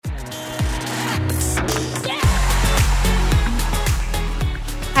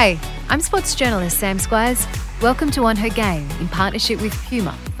Hey, I'm sports journalist Sam Squires. Welcome to On Her Game in partnership with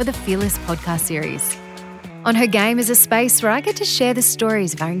Puma for the Fearless podcast series. On Her Game is a space where I get to share the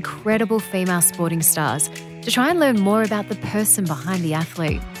stories of our incredible female sporting stars to try and learn more about the person behind the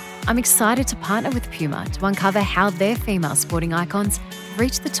athlete. I'm excited to partner with Puma to uncover how their female sporting icons have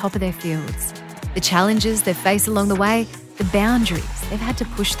reached the top of their fields, the challenges they've faced along the way, the boundaries they've had to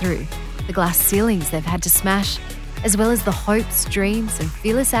push through, the glass ceilings they've had to smash, as well as the hopes, dreams and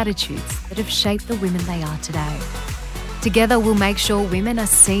fearless attitudes that have shaped the women they are today. Together we'll make sure women are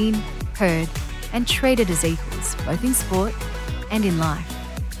seen, heard and treated as equals, both in sport and in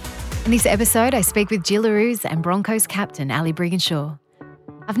life. In this episode, I speak with Jillaroos and Broncos captain Ali Brigginshaw.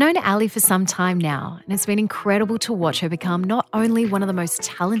 I've known Ali for some time now, and it's been incredible to watch her become not only one of the most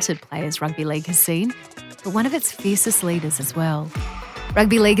talented players rugby league has seen, but one of its fiercest leaders as well.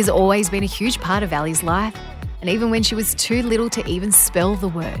 Rugby league has always been a huge part of Ali's life, and even when she was too little to even spell the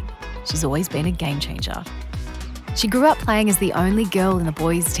word, she's always been a game changer. She grew up playing as the only girl in the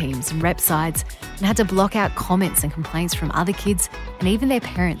boys' teams and rep sides and had to block out comments and complaints from other kids and even their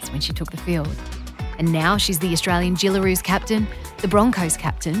parents when she took the field. And now she's the Australian Jillaroos captain, the Broncos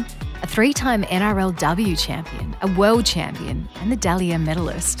captain, a 3-time NRLW champion, a world champion and the Dally M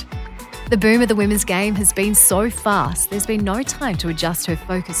medalist. The boom of the women's game has been so fast, there's been no time to adjust her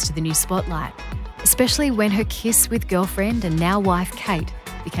focus to the new spotlight, especially when her kiss with girlfriend and now wife Kate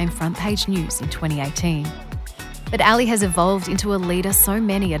became front page news in 2018. But Ali has evolved into a leader so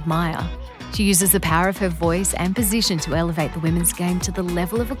many admire. She uses the power of her voice and position to elevate the women's game to the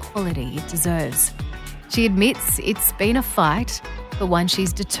level of equality it deserves. She admits it's been a fight, but one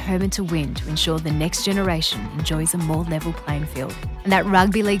she's determined to win to ensure the next generation enjoys a more level playing field. And that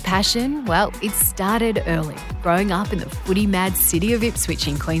rugby league passion, well, it started early, growing up in the footy-mad city of Ipswich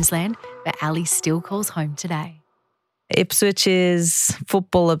in Queensland, that Ali still calls home today. Ipswich is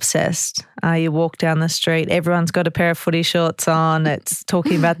football obsessed. You walk down the street, everyone's got a pair of footy shorts on. It's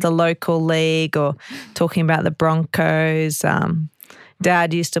talking about the local league or talking about the Broncos.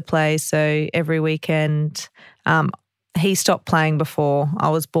 Dad used to play, so every weekend he stopped playing before I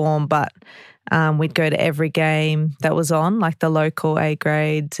was born, but we'd go to every game that was on, like the local A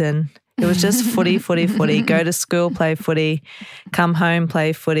grades, and it was just footy. Go to school, play footy, come home,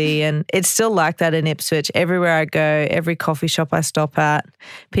 play footy. And it's still like that in Ipswich. Everywhere I go, every coffee shop I stop at,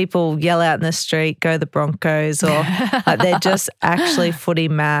 people yell out in the street, go the Broncos, or like they're just actually footy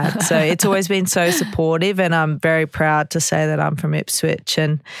mad. So it's always been so supportive, and I'm very proud to say that I'm from Ipswich,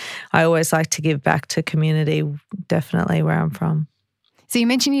 and I always like to give back to community, definitely where I'm from. So you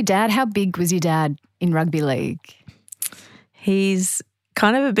mentioned your dad. How big was your dad in rugby league? He's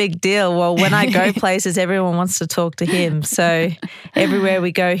kind of a big deal. Well, when I go places, everyone wants to talk to him. So everywhere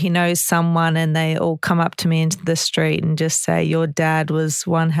we go, he knows someone, and they all come up to me into the street and just say, your dad was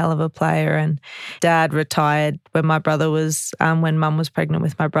one hell of a player. And Dad retired when my brother was, when Mum was pregnant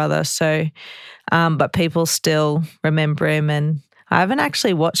with my brother. So, but people still remember him, and I haven't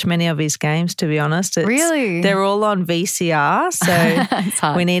actually watched many of his games, to be honest. Really? They're all on VCR,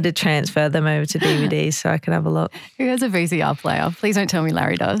 so we need to transfer them over to DVD so I can have a look. Who has a VCR player? Please don't tell me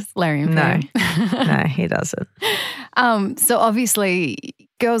Larry does. Larry and No, no, he doesn't. So obviously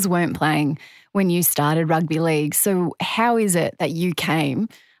girls weren't playing when you started rugby league. So how is it that you came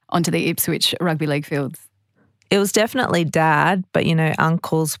onto the Ipswich rugby league fields? It was definitely Dad, but,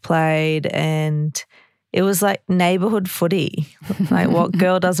 uncles played, and it was like neighbourhood footy. Like, what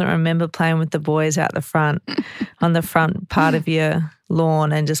girl doesn't remember playing with the boys out the front, on the front part of your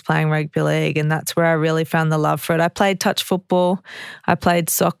lawn, and just playing rugby league? And that's where I really found the love for it. I played touch football, I played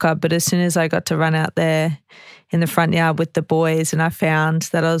soccer, but as soon as I got to run out there in the front yard with the boys, and I found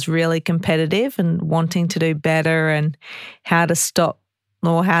that I was really competitive and wanting to do better and how to stop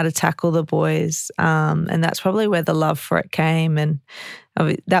or how to tackle the boys. And that's probably where the love for it came. And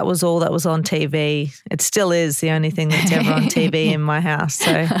that was all that was on TV. It still is the only thing that's ever on TV in my house.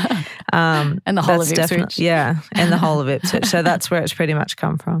 So, and the whole of Ipswich. Yeah, and the whole of Ipswich. So that's where it's pretty much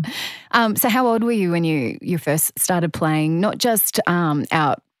come from. So how old were you when you first started playing, not just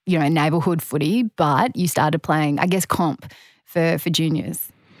out, neighbourhood footy, but you started playing, I guess, comp for juniors?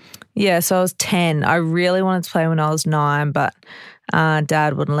 Yeah, so I was 10. I really wanted to play when I was 9, but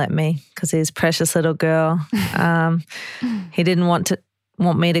Dad wouldn't let me because he's a precious little girl. He didn't want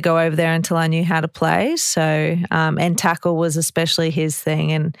me to go over there until I knew how to play. So, and tackle was especially his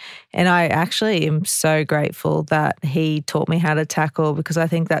thing. And I actually am so grateful that he taught me how to tackle, because I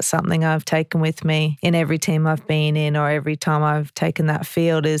think that's something I've taken with me in every team I've been in, or every time I've taken that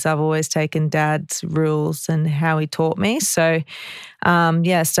field, is I've always taken Dad's rules and how he taught me. So,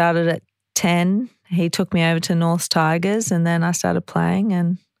 started at 10. He took me over to North Tigers, and then I started playing,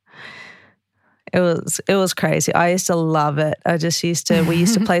 and It was crazy. I used to love it. We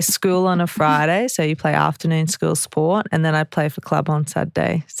used to play school on a Friday. So you play afternoon school sport, and then I'd play for club on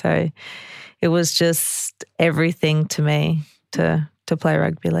Saturday. So it was just everything to me to play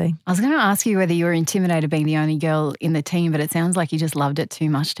rugby league. I was going to ask you whether you were intimidated being the only girl in the team, but it sounds like you just loved it too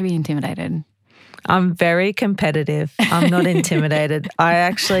much to be intimidated. I'm very competitive. I'm not intimidated. I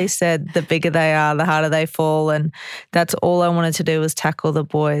actually said the bigger they are, the harder they fall. And that's all I wanted to do was tackle the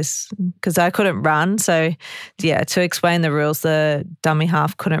boys because I couldn't run. So, yeah, to explain the rules, the dummy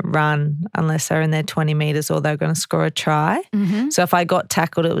half couldn't run unless they were in their 20 metres or they were going to score a try. Mm-hmm. So if I got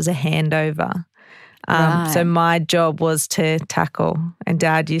tackled, it was a handover. Right. So my job was to tackle, and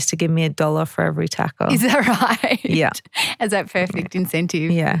Dad used to give me $1 for every tackle. Is that right? Yeah. As that perfect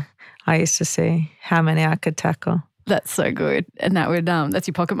incentive. Yeah. I used to see how many I could tackle. That's so good. And that would that's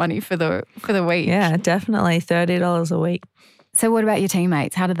your pocket money for the week. Yeah, definitely $30 a week. So what about your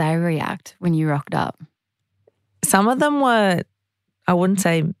teammates? How did they react when you rocked up? Some of them were, I wouldn't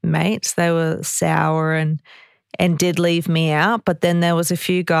say mates, they were sour and did leave me out. But then there was a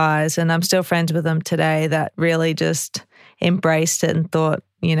few guys, and I'm still friends with them today, that really just embraced it and thought,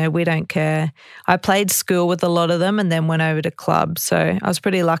 you know, we don't care. I played school with a lot of them and then went over to club. So I was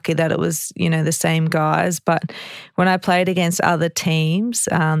pretty lucky that it was, you know, the same guys. But when I played against other teams,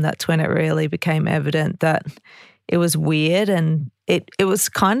 that's when it really became evident that it was weird, and it was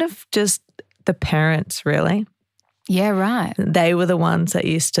kind of just the parents, really. Yeah, right. They were the ones that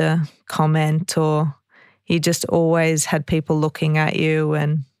used to comment, or you just always had people looking at you,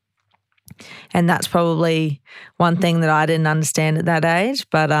 and that's probably one thing that I didn't understand at that age.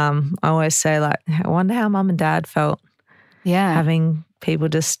 But I always say, like, I wonder how Mum and Dad felt having people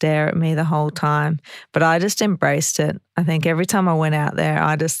just stare at me the whole time. But I just embraced it. I think every time I went out there,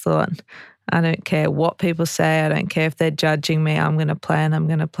 I just thought, I don't care what people say. I don't care if they're judging me. I'm going to play, and I'm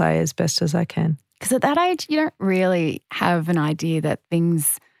going to play as best as I can. Because at that age, you don't really have an idea that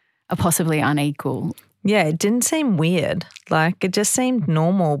things are possibly unequal. Yeah, it didn't seem weird. Like, it just seemed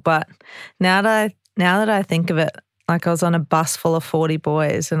normal. But now that I think of it, like, I was on a bus full of 40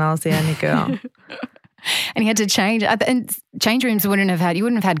 boys and I was the only girl. And you had to change. And change rooms you wouldn't have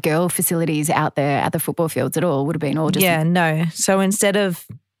had girl facilities out there at the football fields at all. It would have been all just... Yeah, no. So instead of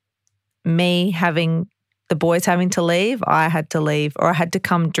me having the boys having to leave, I had to leave, or I had to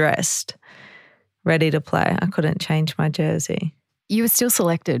come dressed, ready to play. I couldn't change my jersey. You were still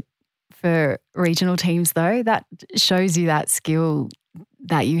selected for regional teams though. That shows you that skill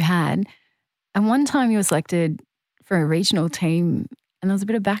that you had. And one time you were selected for a regional team and there was a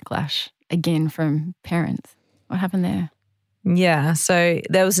bit of backlash again from parents. What happened there? Yeah, so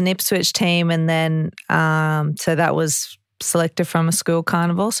there was an Ipswich team, and then so that was selected from a school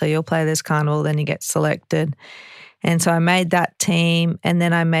carnival. So you'll play this carnival, then you get selected. And so I made that team, and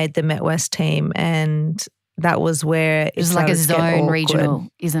then I made the Met West team, and that was where it was like a zone regional,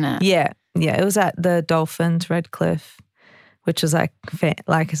 isn't it? Yeah. Yeah. It was at the Dolphins, Redcliffe, which was like it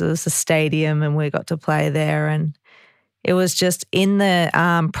was a stadium, and we got to play there. And it was just in the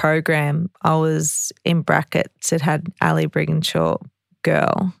program, I was in brackets. It had Ali Brigginshaw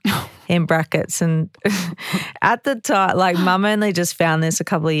girl in brackets. And at the time, like, Mum only just found this a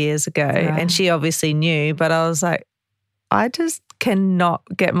couple of years ago, and she obviously knew, but I was like, I just cannot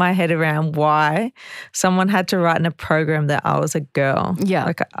get my head around why someone had to write in a program that I was a girl. Yeah.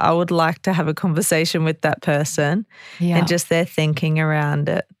 Like, I would like to have a conversation with that person and just their thinking around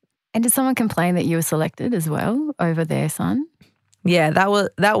it. And did someone complain that you were selected as well over their son? Yeah,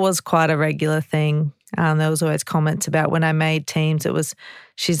 that was quite a regular thing. There was always comments about when I made teams, it was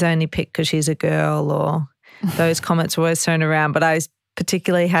she's only picked because she's a girl, or those comments were always thrown around. But I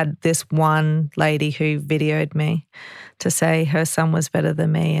particularly had this one lady who videoed me to say her son was better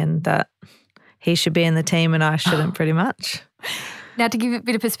than me and that he should be in the team and I shouldn't, pretty much. Now, to give it a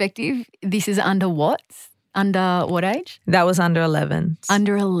bit of perspective, this is under what? Under what age? That was under 11s.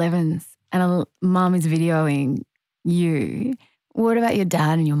 Under 11s. And a mum is videoing you. What about your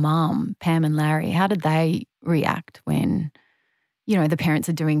dad and your mum, Pam and Larry? How did they react when, you know, the parents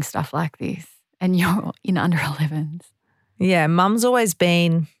are doing stuff like this and you're in under 11s? Yeah, Mum's always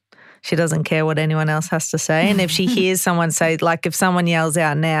been, she doesn't care what anyone else has to say. And if she hears someone say, like, if someone yells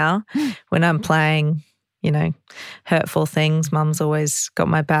out now when I'm playing, you know, hurtful things, Mum's always got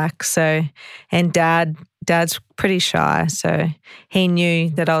my back. So, and Dad's pretty shy, so he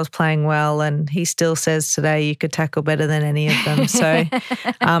knew that I was playing well, and he still says today you could tackle better than any of them. So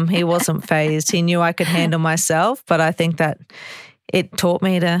he wasn't fazed. He knew I could handle myself, but I think that it taught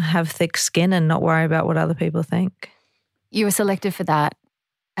me to have thick skin and not worry about what other people think. You were selected for that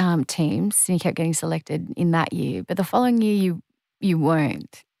team, so you kept getting selected in that year, but the following year you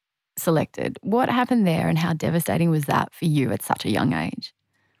weren't. selected. What happened there and how devastating was that for you at such a young age?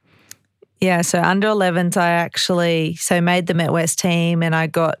 Yeah, so under 11s, I actually made the Met West team and I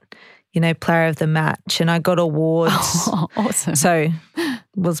got, player of the match and I got awards. Oh, awesome. So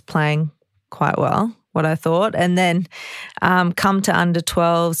was playing quite well, what I thought. And then come to under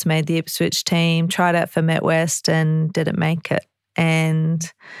 12s, made the Ipswich team, tried out for Met West and didn't make it.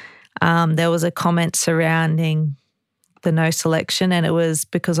 And there was a comment surrounding the no selection and it was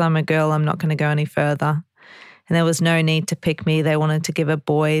because I'm a girl, I'm not going to go any further. And there was no need to pick me. They wanted to give a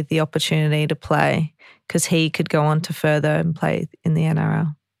boy the opportunity to play because he could go on to further and play in the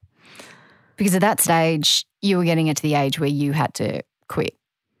NRL. Because at that stage, you were getting into the age where you had to quit.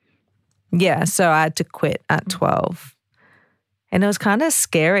 Yeah, so I had to quit at 12. And it was kind of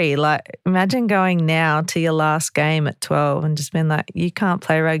scary. Like, imagine going now to your last game at 12 and just being like, you can't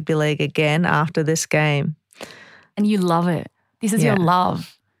play rugby league again after this game. And you love it. This is your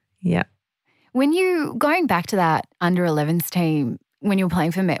love. Yeah. When you, going back to that under 11s team, when you were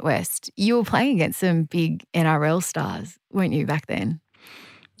playing for Met West, you were playing against some big NRL stars, weren't you, back then?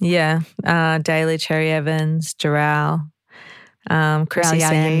 Yeah. Daly Cherry Evans, Dural, Chrissy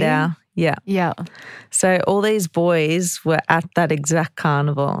Sandow. Yeah. Yeah. So all these boys were at that exact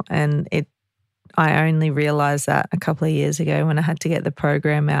carnival and I only realised that a couple of years ago when I had to get the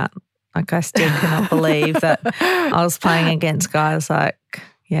program out. Like I still cannot believe that I was playing against guys like,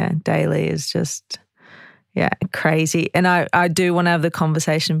 Daly is just, crazy. And I do want to have the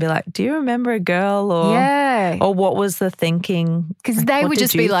conversation and be like, do you remember a girl or what was the thinking? Because they would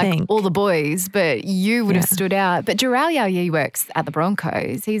just be like all the boys, but you would have stood out. But Dural Yagi works at the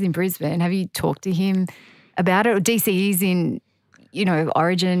Broncos. He's in Brisbane. Have you talked to him about it? Or DCE's in,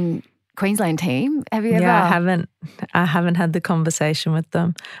 Origin Queensland team. Have you ever? Yeah, I haven't had the conversation with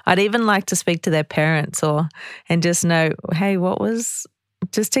them. I'd even like to speak to their parents and just know, hey,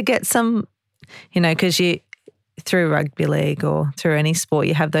 just to get some, because through rugby league or through any sport,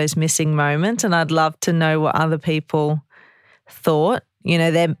 you have those missing moments and I'd love to know what other people thought.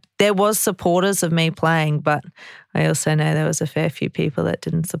 There was supporters of me playing, but I also know there was a fair few people that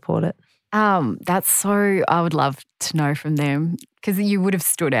didn't support it. I would love to know from them because you would have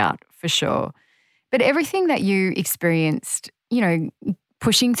stood out for sure. But everything that you experienced,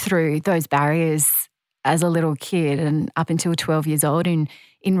 pushing through those barriers as a little kid and up until 12 years old in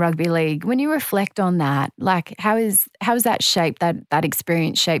rugby league, when you reflect on that, like how is that shaped, that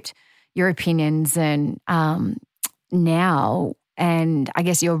experience shaped your opinions and now and I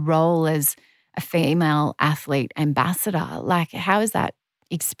guess your role as a female athlete ambassador, like how has that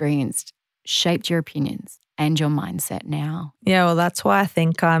experience shaped your opinions and your mindset now? Yeah, well, that's why I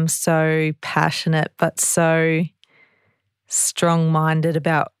think I'm so passionate but so strong-minded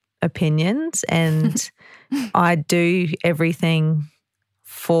about opinions and I do everything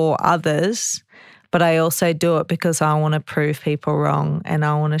for others, but I also do it because I want to prove people wrong and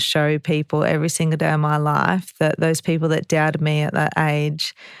I want to show people every single day of my life that those people that doubted me at that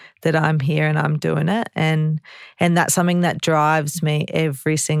age, that I'm here and I'm doing it. And that's something that drives me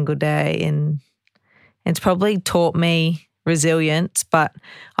every single day. And it's probably taught me resilience, but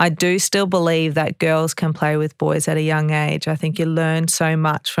I do still believe that girls can play with boys at a young age. I think you learn so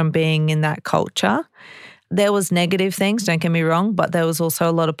much from being in that culture. There was negative things, don't get me wrong, but there was also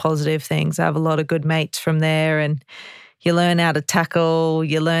a lot of positive things. I have a lot of good mates from there and you learn how to tackle,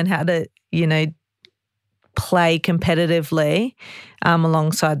 you learn how to, play competitively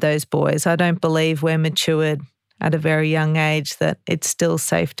alongside those boys. I don't believe we're matured at a very young age, that it's still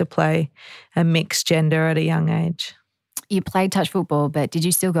safe to play a mixed gender at a young age. You played touch football, but did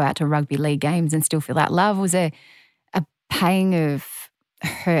you still go out to rugby league games and still feel that love? Was there a pang of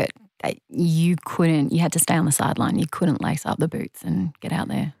hurt that you had to stay on the sideline, you couldn't lace up the boots and get out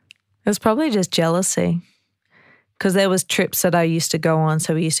there? It was probably just jealousy because there was trips that I used to go on.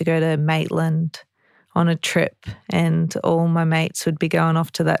 So we used to go to Maitland on a trip and all my mates would be going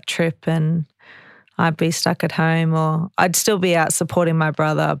off to that trip and I'd be stuck at home or I'd still be out supporting my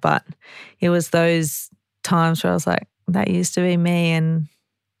brother, but it was those times where I was like, that used to be me. And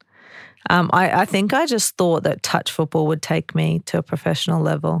I think I just thought that touch football would take me to a professional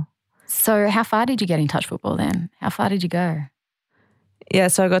level. So how far did you get in touch football then? How far did you go? Yeah,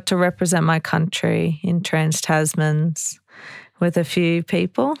 so I got to represent my country in Trans-Tasmans with a few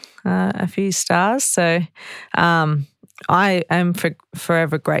people, a few stars. So I am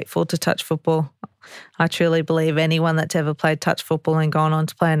forever grateful to touch football. I truly believe anyone that's ever played touch football and gone on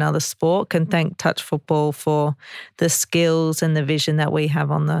to play another sport can thank touch football for the skills and the vision that we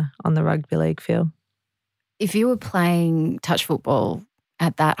have on the rugby league field. If you were playing touch football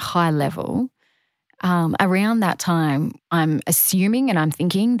at that high level, around that time, I'm assuming and I'm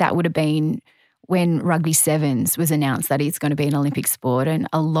thinking that would have been when rugby sevens was announced that it's going to be an Olympic sport, and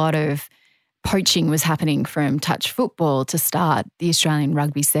a lot of poaching was happening from touch football to start the Australian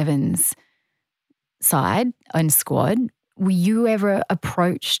rugby sevens side and squad. Were you ever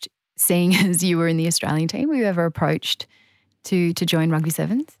approached, seeing as you were in the Australian team, were you ever approached to join rugby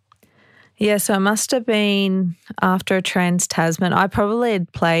sevens? Yeah, so it must have been after a Trans-Tasman. I probably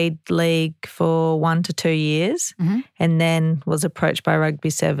had played league for 1 to 2 years and then was approached by Rugby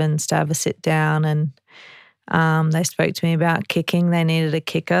Sevens to have a sit down, and they spoke to me about kicking. They needed a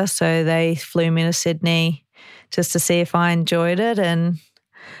kicker, so they flew me to Sydney just to see if I enjoyed it, and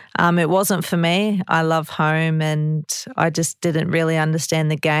it wasn't for me. I love home and I just didn't really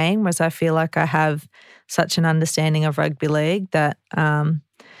understand the game, whereas I feel like I have such an understanding of rugby league that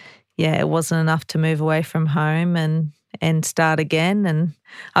it wasn't enough to move away from home and start again. And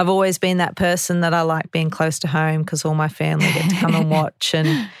I've always been that person that I like being close to home because all my family get to come and watch,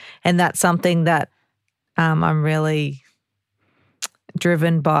 and that's something that I'm really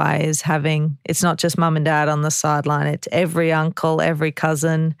driven by, is having, it's not just mum and dad on the sideline, it's every uncle, every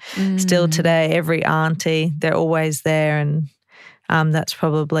cousin, still today, every auntie, they're always there, and that's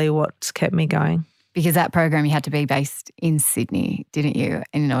probably what's kept me going. Because that program, you had to be based in Sydney, didn't you,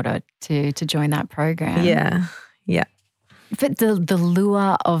 in order to join that program? Yeah. But the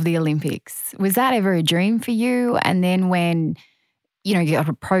lure of the Olympics, was that ever a dream for you? And then when, you got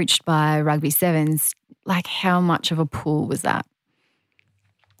approached by Rugby Sevens, like how much of a pull was that?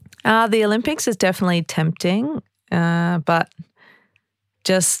 The Olympics is definitely tempting, but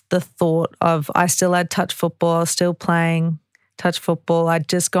just the thought of, I still had touch football, I was still playing touch football. I'd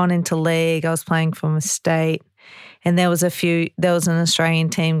just gone into league. I was playing for my state, and there was an Australian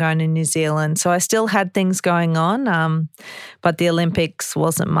team going to New Zealand. So I still had things going on, but the Olympics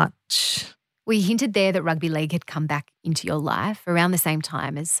wasn't much. We hinted there that rugby league had come back into your life around the same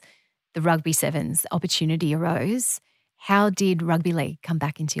time as the Rugby Sevens opportunity arose. How did rugby league come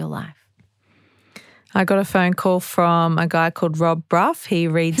back into your life? I got a phone call from a guy called Rob Bruff. He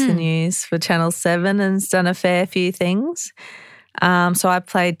reads the news for Channel 7 and has done a fair few things. So I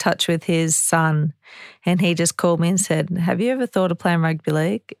played touch with his son, and he just called me and said, "Have you ever thought of playing rugby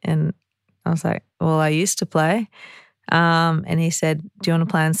league?" And I was like, "Well, I used to play." And he said, "Do you want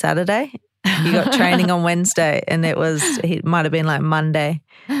to play on Saturday? You got training on Wednesday." And it might have been like Monday.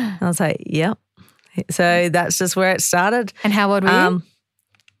 And I was like, "Yep." So that's just where it started. And how old were you?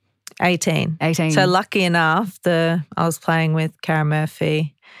 18. 18. So lucky enough, I was playing with Cara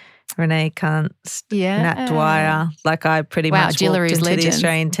Murphy, Renee Kuntz, Nat Dwyer. Like I pretty much walked into the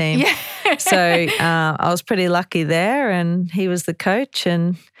Australian team. Yeah. So I was pretty lucky there, and he was the coach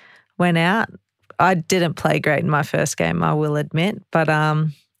and went out. I didn't play great in my first game, I will admit, but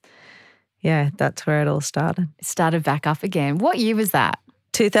that's where it all started. Started back up again. What year was that?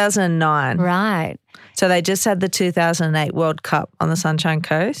 2009. Right. So they just had the 2008 World Cup on the Sunshine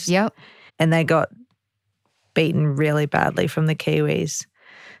Coast. Yep. And they got beaten really badly from the Kiwis.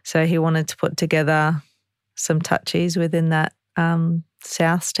 So he wanted to put together some touchies within that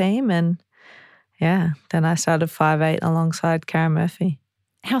South team. And then I started 5'8" alongside Cara Murphy.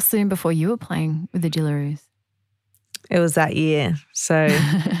 How soon before you were playing with the Gillaroos? It was that year. So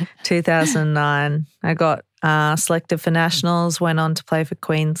 2009, I got selected for nationals, went on to play for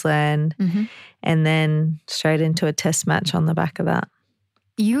Queensland, and then straight into a test match on the back of that.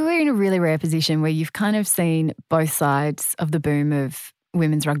 You were in a really rare position where you've kind of seen both sides of the boom of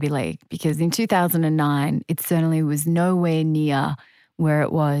women's rugby league, because in 2009, it certainly was nowhere near where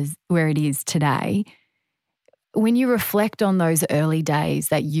it is today. When you reflect on those early days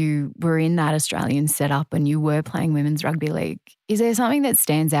that you were in that Australian setup and you were playing women's rugby league, is there something that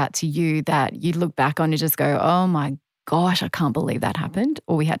stands out to you that you look back on and just go, oh my gosh, I can't believe that happened,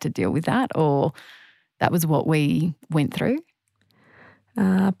 or we had to deal with that, or that was what we went through?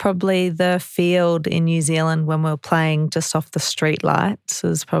 Probably the field in New Zealand when we were playing just off the street lights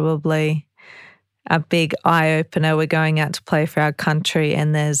was probably a big eye-opener. We're going out to play for our country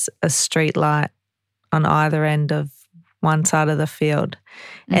and there's a street light on either end of one side of the field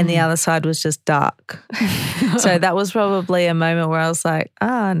and the other side was just dark. So that was probably a moment where I was like,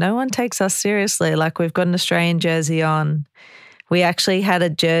 no one takes us seriously. Like, we've got an Australian jersey on. We actually had a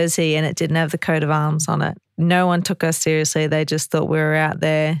jersey and it didn't have the coat of arms on it. No one took us seriously. They just thought we were out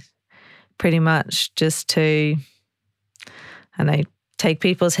there pretty much just to, take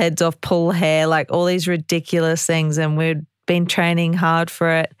people's heads off, pull hair, like all these ridiculous things. And we'd been training hard for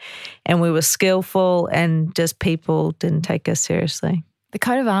it and we were skillful, and just people didn't take us seriously. The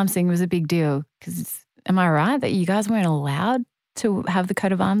coat of arms thing was a big deal because am I right that you guys weren't allowed to have the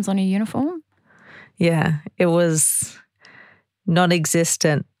coat of arms on your uniform? Yeah, it was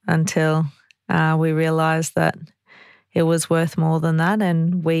non-existent until we realised that it was worth more than that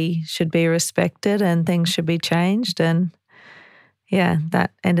and we should be respected and things should be changed. And yeah,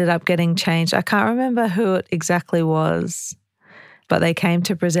 that ended up getting changed. I can't remember who it exactly was, but they came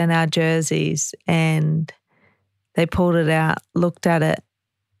to present our jerseys and they pulled it out, looked at it,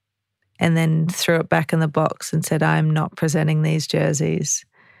 and then threw it back in the box and said, I'm not presenting these jerseys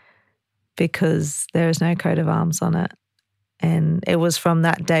because there is no coat of arms on it. And it was from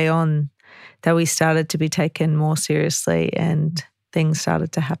that day on that we started to be taken more seriously and things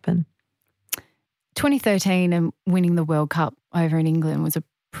started to happen. 2013 and winning the World Cup over in England was a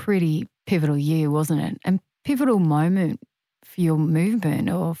pretty pivotal year, wasn't it? And pivotal moment for your movement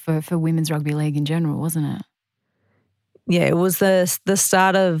or for women's rugby league in general, wasn't it? Yeah, it was the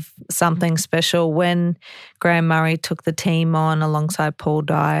start of something special when Graham Murray took the team on alongside Paul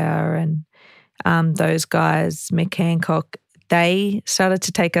Dyer and those guys, Mick Hancock. They started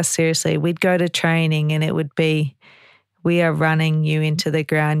to take us seriously. We'd go to training and it would be, we are running you into the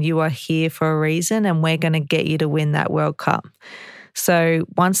ground. You are here for a reason and we're going to get you to win that World Cup. So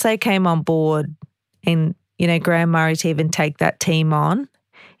once they came on board and, Graham Murray to even take that team on,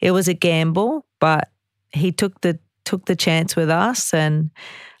 it was a gamble, but he took the chance with us and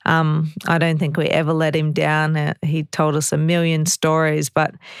I don't think we ever let him down. He told us a million stories,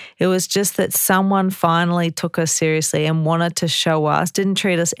 but it was just that someone finally took us seriously and wanted to show us, didn't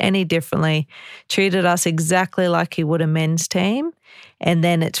treat us any differently, treated us exactly like he would a men's team. And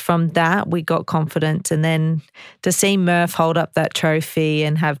then it's from that we got confidence. And then to see Murph hold up that trophy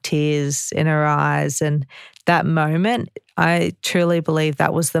and have tears in her eyes and that moment, I truly believe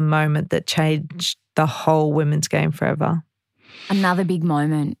that was the moment that changed the whole women's game forever. Another big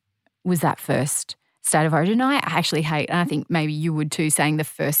moment was that first State of Origin. I actually hate, and I think maybe you would too, saying the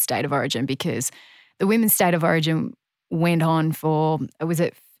first State of Origin because the women's State of Origin went on for, was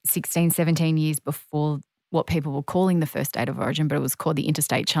it 16, 17 years before what people were calling the first State of Origin, but it was called the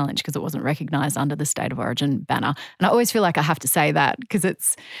Interstate Challenge because it wasn't recognised under the State of Origin banner. And I always feel like I have to say that because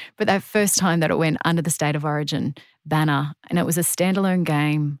but that first time that it went under the State of Origin banner and it was a standalone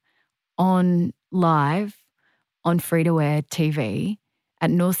game on live on free-to-air TV at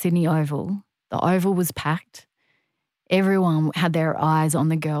North Sydney Oval. The Oval was packed. Everyone had their eyes on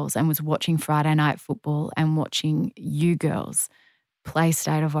the girls and was watching Friday night football and watching you girls play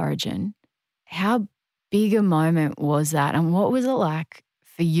State of Origin. How big a moment was that? And what was it like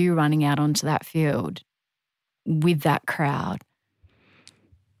for you running out onto that field with that crowd?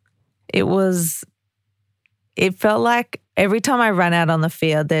 It felt like every time I run out on the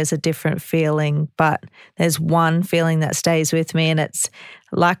field, there's a different feeling, but there's one feeling that stays with me and it's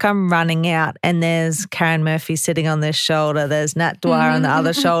like I'm running out and there's Karen Murphy sitting on this shoulder, there's Nat Dwyer on the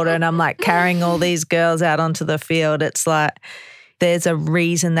other shoulder and I'm like carrying all these girls out onto the field. It's like there's a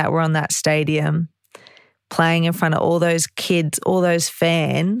reason that we're on that stadium playing in front of all those kids, all those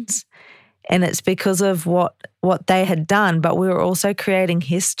fans, and it's because of what they had done, but we were also creating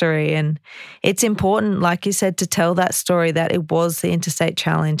history. And it's important, like you said, to tell that story that it was the Interstate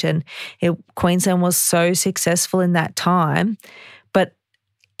Challenge and Queensland was so successful in that time. But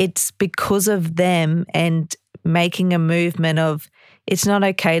it's because of them and making a movement of it's not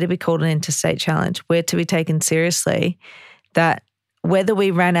okay to be called an Interstate Challenge. We're to be taken seriously, that whether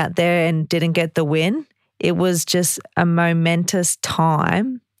we ran out there and didn't get the win, it was just a momentous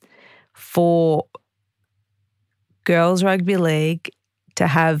time for girls rugby league to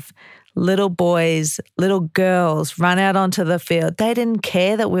have little boys, little girls run out onto the field. They didn't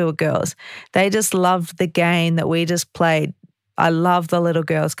care that we were girls. They just loved the game that we just played. I love the little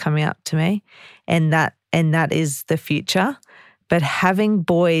girls coming up to me and that is the future. But having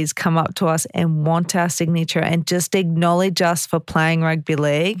boys come up to us and want our signature and just acknowledge us for playing rugby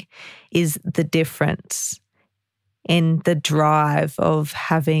league is the difference in the drive of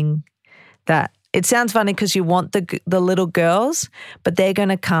having that. It sounds funny because you want the little girls, but they're going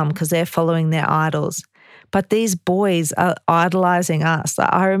to come because they're following their idols. But these boys are idolizing us.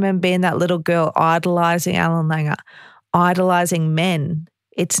 Like, I remember being that little girl idolizing Alan Langer, idolizing men.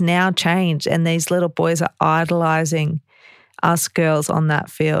 It's now changed and these little boys are idolizing us girls on that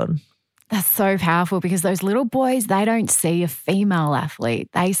field. That's so powerful because those little boys, they don't see a female athlete.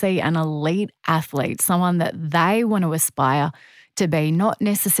 They see an elite athlete, someone that they want to aspire to be, not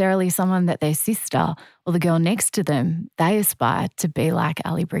necessarily someone that their sister or the girl next to them, they aspire to be like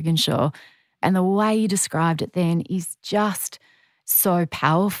Ali Brigginshaw. And the way you described it then is just so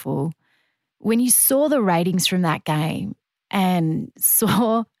powerful. When you saw the ratings from that game and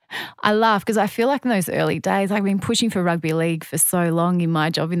saw I laugh because I feel like in those early days, I've been pushing for rugby league for so long in my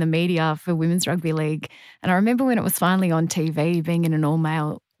job in the media for women's rugby league. And I remember when it was finally on TV, being in an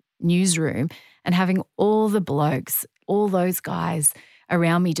all-male newsroom and having all the blokes, all those guys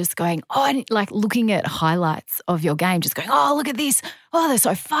around me just going, oh, and like looking at highlights of your game, just going, oh, look at this. Oh, they're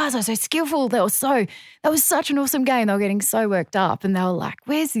so fast. They're so skillful. That was such an awesome game. They were getting so worked up and they were like,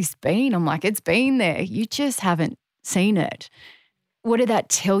 where's this been? I'm like, it's been there. You just haven't seen it. What did that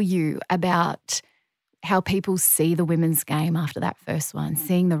tell you about how people see the women's game after that first one,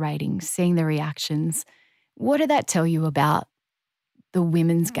 seeing the ratings, seeing the reactions? What did that tell you about the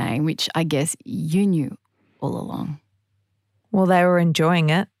women's game, which I guess you knew all along? Well, they were enjoying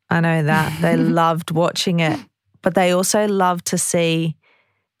it. I know that. They loved watching it, but they also loved to see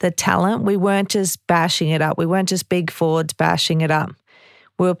the talent. We weren't just bashing it up. We weren't just big forwards bashing it up.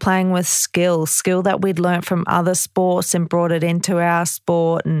 We were playing with skill that we'd learnt from other sports and brought it into our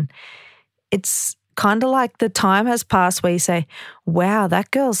sport. And it's kind of like the time has passed where you say, wow,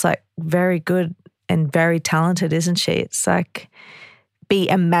 that girl's like very good and very talented, isn't she? It's like be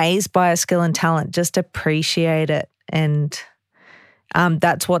amazed by her skill and talent, just appreciate it. And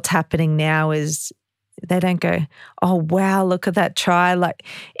that's what's happening now is they don't go, oh, wow, look at that try. Like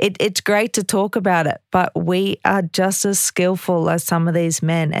it's great to talk about it, but we are just as skillful as some of these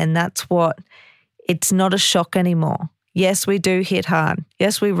men. And that's what, it's not a shock anymore. Yes, we do hit hard.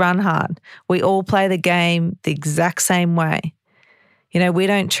 Yes, we run hard. We all play the game the exact same way. You know, we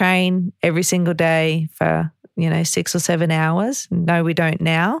don't train every single day for, 6 or 7 hours. No, we don't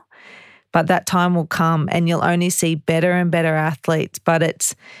now. But that time will come and you'll only see better and better athletes.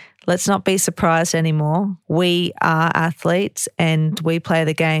 But let's not be surprised anymore. We are athletes and we play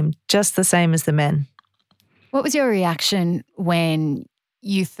the game just the same as the men. What was your reaction when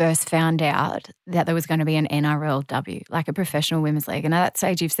you first found out that there was going to be an NRLW, like a professional women's league? And at that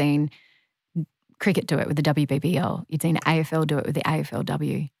stage, you've seen cricket do it with the WBBL. You'd seen AFL do it with the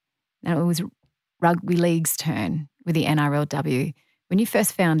AFLW. Now it was rugby league's turn with the NRLW. When you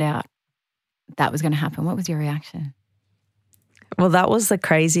first found out that was going to happen, what was your reaction? Well, that was the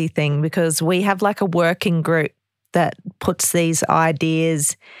crazy thing because we have like a working group that puts these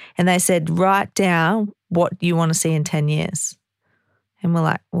ideas and they said, write down what you want to see in 10 years. And we're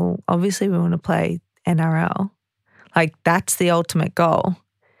like, well, obviously we want to play NRL. Like that's the ultimate goal.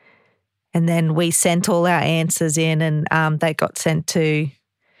 And then we sent all our answers in and they got sent to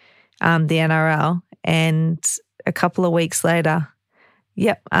the NRL. And a couple of weeks later,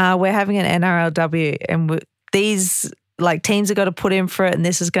 we're having an NRLW and these like teams have got to put in for it and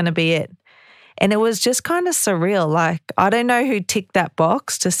this is going to be it. And it was just kind of surreal. Like I don't know who ticked that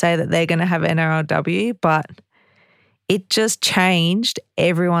box to say that they're going to have NRLW, but it just changed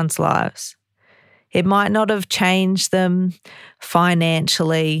everyone's lives. It might not have changed them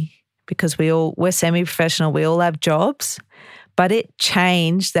financially because we're semi-professional, we all have jobs, but it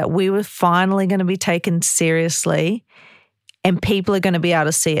changed that we were finally going to be taken seriously and people are going to be able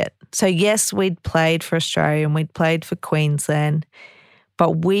to see it. So yes, we'd played for Australia and we'd played for Queensland,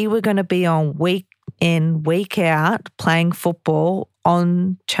 but we were going to be on week in, week out playing football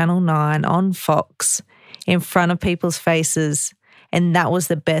on Channel 9, on Fox, in front of people's faces, and that was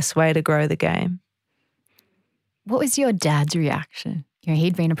the best way to grow the game. What was your dad's reaction?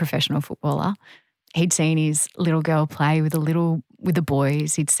 He'd been a professional footballer. He'd seen his little girl play with the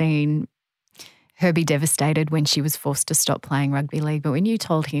boys. He'd seen her be devastated when she was forced to stop playing rugby league. But when you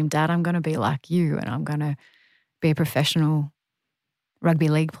told him, Dad, I'm going to be like you and I'm going to be a professional rugby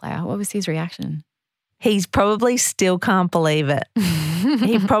league player, what was his reaction? He probably still can't believe it.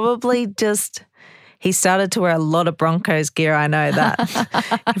 He probably he started to wear a lot of Broncos gear, I know that.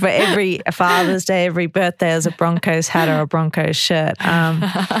 For every Father's Day, every birthday, there's a Broncos hat or a Broncos shirt.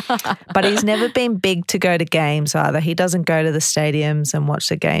 But he's never been big to go to games either. He doesn't go to the stadiums and watch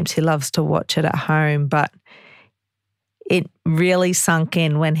the games. He loves to watch it at home. But it really sunk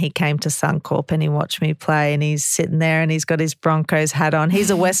in when he came to Suncorp and he watched me play and he's sitting there and he's got his Broncos hat on. He's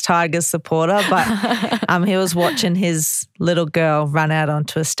a West Tigers supporter, but he was watching his little girl run out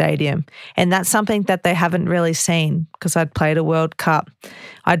onto a stadium. And that's something that they haven't really seen because I'd played a World Cup.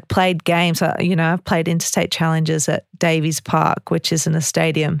 I'd played games, I've played interstate challenges at Davies Park, which isn't a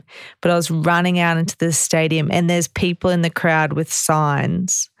stadium, but I was running out into this stadium and there's people in the crowd with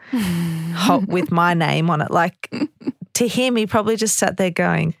signs with my name on it. Like, to him, he probably just sat there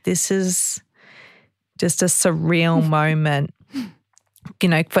going, this is just a surreal moment.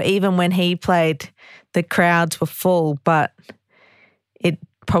 For even when he played, the crowds were full, but it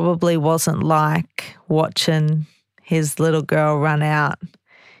probably wasn't like watching his little girl run out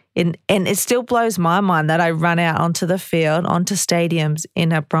And it still blows my mind that I run out onto the field, onto stadiums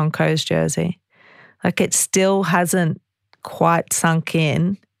in a Broncos jersey. Like it still hasn't quite sunk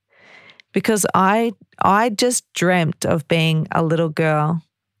in because I just dreamt of being a little girl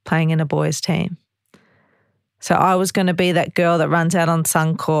playing in a boys' team. So I was going to be that girl that runs out on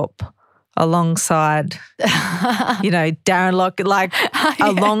Suncorp alongside, Darren Lockett,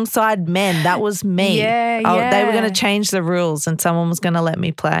 alongside men. That was me. They were going to change the rules and someone was going to let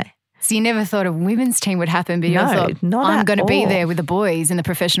me play. So you never thought a women's team would happen, but you thought, I'm going to be there with the boys in the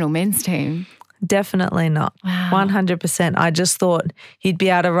professional men's team. Definitely not. Wow. 100%. I just thought you'd be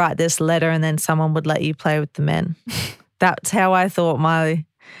able to write this letter and then someone would let you play with the men. That's how I thought my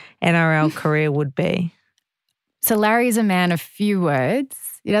NRL career would be. So Larry is a man of few words.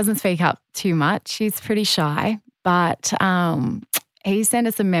 He doesn't speak up too much. He's pretty shy, but he sent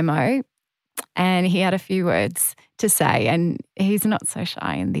us a memo and he had a few words to say, and he's not so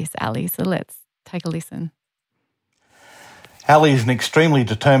shy in this, Ali. So let's take a listen. Ali is an extremely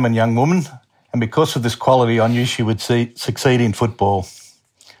determined young woman, and because of this quality, I knew she would succeed in football.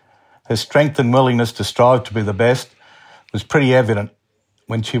 Her strength and willingness to strive to be the best was pretty evident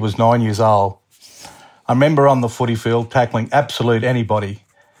when she was 9 years old. I remember on the footy field tackling absolute anybody.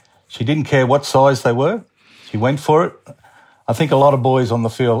 She didn't care what size they were. She went for it. I think a lot of boys on the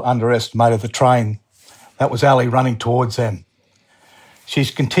field underestimated the train. That was Ali running towards them.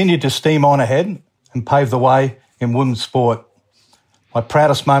 She's continued to steam on ahead and pave the way in women's sport. My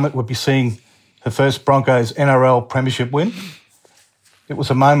proudest moment would be seeing her first Broncos NRL premiership win. It was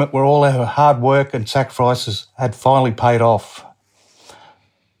a moment where all her hard work and sacrifices had finally paid off.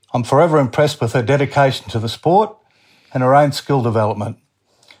 I'm forever impressed with her dedication to the sport and her own skill development.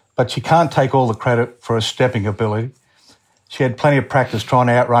 But she can't take all the credit for her stepping ability. She had plenty of practice trying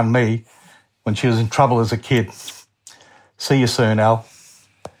to outrun me when she was in trouble as a kid. See you soon, Al.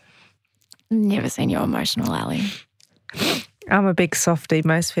 Never seen you emotional, Ali. I'm a big softie.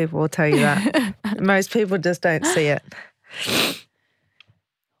 Most people will tell you that. Most people just don't see it.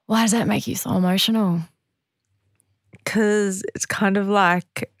 Why does that make you so emotional? Because it's kind of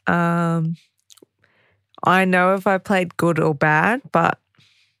like I know if I played good or bad, but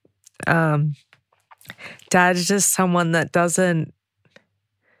Dad is just someone that doesn't.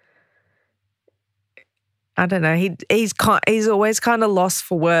 I don't know. He's always kind of lost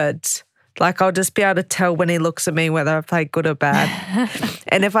for words. Like I'll just be able to tell when he looks at me whether I've played good or bad.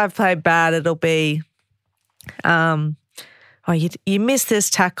 And if I've played bad, it'll be, you missed this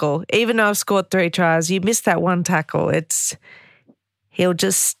tackle. Even though I've scored 3 tries, you missed that one tackle. He'll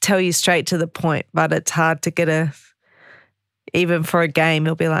just tell you straight to the point, but it's hard to get even for a game,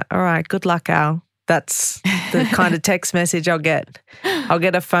 he'll be like, all right, good luck, Al. That's the kind of text message I'll get. I'll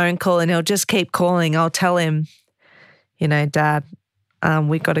get a phone call and he'll just keep calling. I'll tell him, Dad,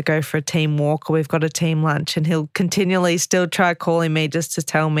 we've got to go for a team walk or we've got a team lunch, and he'll continually still try calling me just to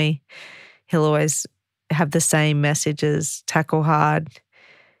tell me. He'll always have the same messages, tackle hard,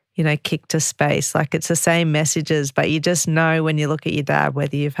 kick to space. Like it's the same messages, but you just know when you look at your dad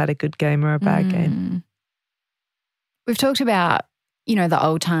whether you've had a good game or a bad game. We've talked about, the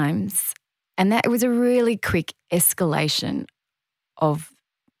old times, and that it was a really quick escalation of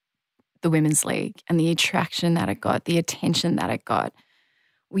the Women's League and the attraction that it got, the attention that it got.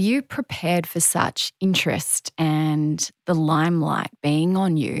 Were you prepared for such interest and the limelight being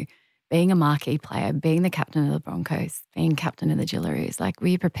on you, being a marquee player, being the captain of the Broncos, being captain of the Gillaroos? Like, were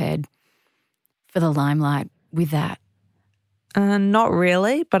you prepared for the limelight with that? Not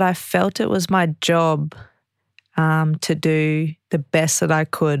really, but I felt it was my job to do the best that I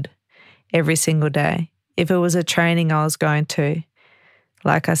could every single day. If it was a training I was going to,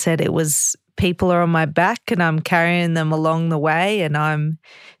 like I said, it was people are on my back and I'm carrying them along the way, and I'm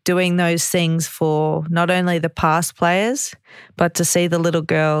doing those things for not only the past players, but to see the little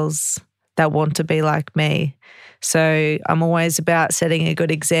girls that want to be like me. So I'm always about setting a good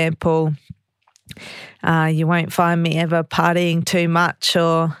example. You won't find me ever partying too much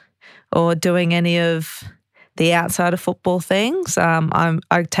or doing any of the outside of football things.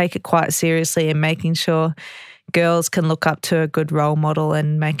 I take it quite seriously in making sure girls can look up to a good role model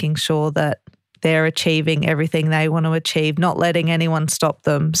and making sure that they're achieving everything they want to achieve, not letting anyone stop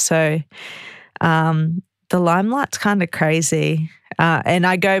them. So the limelight's kind of crazy. And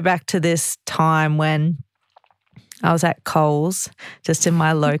I go back to this time when I was at Coles, just in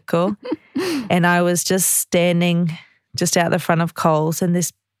my local, and I was just standing just out the front of Coles, and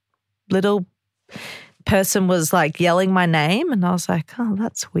this little person was like yelling my name, and I was like, oh,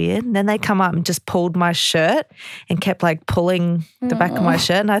 that's weird. And then they come up and just pulled my shirt and kept like pulling the back of my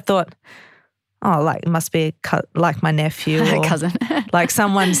shirt, and I thought, oh, like it must be like my nephew or cousin. like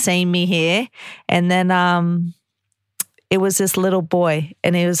someone seen me here. And then it was this little boy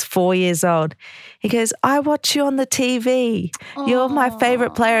and he was 4 years old. He goes, I watch you on the TV. You're my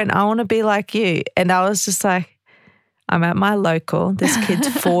favorite player and I want to be like you. And I was just like, I'm at my local. This kid's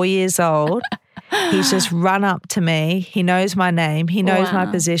 4 years old. He's just run up to me. He knows my name. He knows my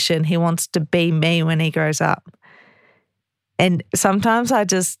position. He wants to be me when he grows up. And sometimes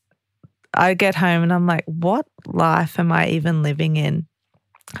I get home and I'm like, what life am I even living in?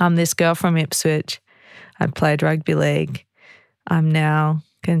 I'm this girl from Ipswich. I played rugby league. I'm now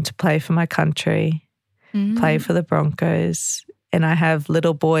going to play for my country, play for the Broncos, and I have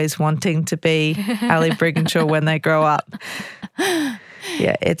little boys wanting to be Ali Brigginshaw when they grow up.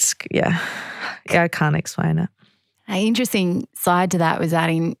 Yeah, I can't explain it. An interesting side to that was that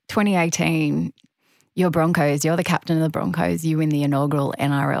in 2018, you're the captain of the Broncos, you win the inaugural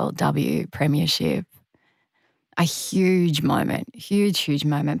NRLW Premiership. A huge moment, huge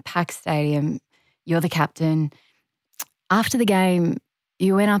moment, packed stadium. You're the captain. After the game,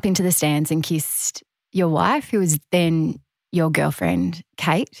 you went up into the stands and kissed your wife, who was then your girlfriend,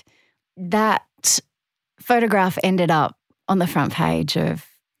 Kate. That photograph ended up on the front page of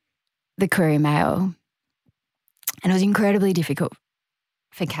the Courier Mail. And it was incredibly difficult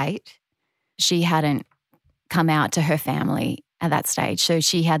for Kate. She hadn't come out to her family at that stage. So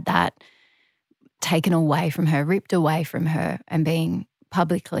she had that taken away from her, ripped away from her, and being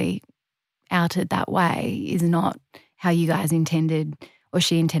publicly outed that way is not how you guys intended or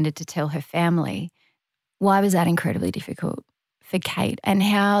she intended to tell her family. Why was that incredibly difficult for Kate? And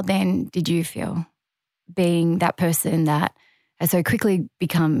how then did you feel being that person that has so quickly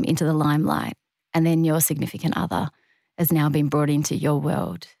become into the limelight and then your significant other has now been brought into your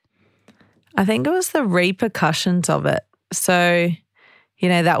world? I think it was the repercussions of it. So,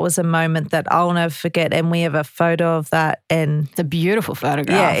 that was a moment that I'll never forget, and we have a photo of that. And it's a beautiful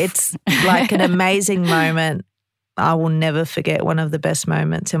photograph. Yeah, it's like an amazing moment. I will never forget, one of the best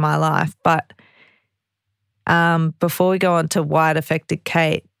moments in my life. But before we go on to why it affected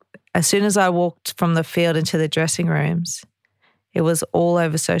Kate, as soon as I walked from the field into the dressing rooms, it was all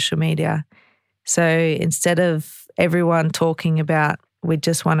over social media. So instead of everyone talking about we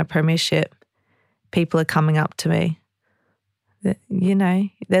just won a premiership, people are coming up to me.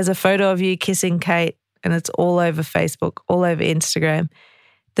 There's a photo of you kissing Kate and it's all over Facebook, all over Instagram.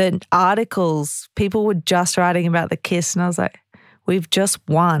 The articles, people were just writing about the kiss and I was like, we've just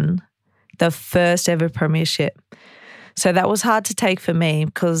won the first ever premiership. So that was hard to take for me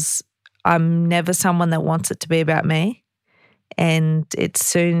because I'm never someone that wants it to be about me. And it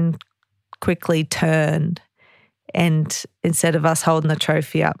soon quickly turned. And instead of us holding the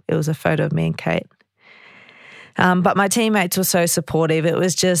trophy up, it was a photo of me and Kate. But my teammates were so supportive. It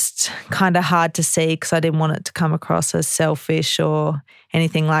was just kind of hard to see because I didn't want it to come across as selfish or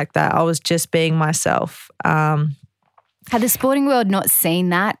anything like that. I was just being myself. Had the sporting world not seen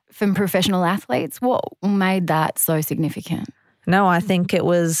that from professional athletes? What made that so significant? No, I think it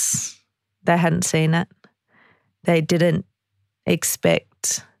was they hadn't seen it. They didn't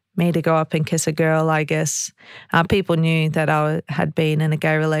expect me to go up and kiss a girl, I guess. People knew that I had been in a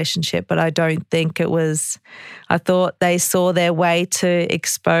gay relationship, but I don't think it was, I thought they saw their way to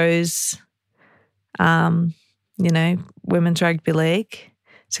expose, women's rugby league,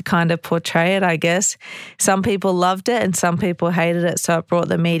 to kind of portray it, I guess. Some people loved it and some people hated it, so it brought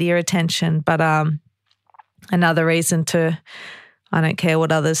the media attention. But another reason I don't care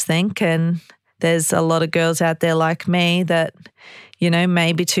what others think, and there's a lot of girls out there like me that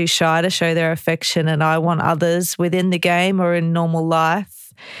may be too shy to show their affection, and I want others within the game or in normal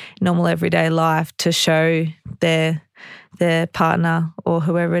everyday life to show their partner or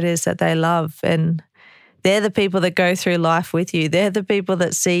whoever it is that they love. And they're the people that go through life with you. They're the people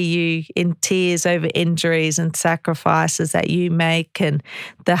that see you in tears over injuries and sacrifices that you make and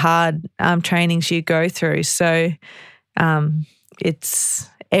the hard trainings you go through. So it's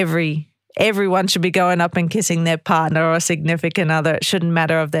everyone should be going up and kissing their partner or significant other. It shouldn't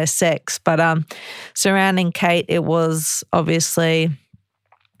matter of their sex. But surrounding Kate, it was obviously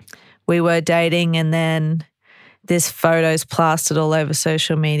we were dating and then this photo's plastered all over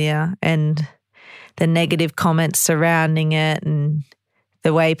social media and the negative comments surrounding it and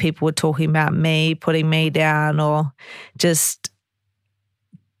the way people were talking about me, putting me down, or just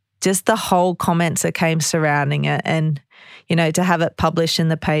the whole comments that came surrounding it. And to have it published in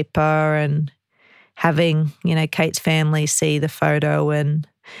the paper and having, Kate's family see the photo and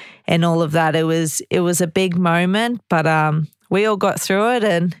all of that, it was a big moment. But we all got through it,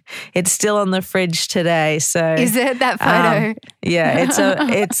 and it's still on the fridge today. So is it that photo? Yeah,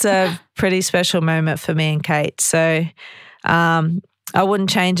 it's a pretty special moment for me and Kate. So I wouldn't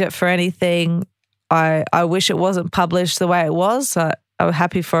change it for anything. I wish it wasn't published the way it was. I'm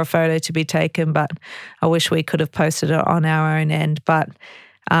happy for a photo to be taken, but I wish we could have posted it on our own end. But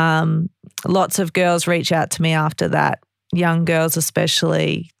lots of girls reach out to me after that, young girls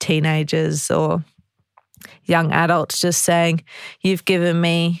especially, teenagers or young adults, just saying, you've given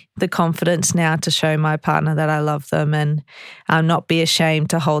me the confidence now to show my partner that I love them and not be ashamed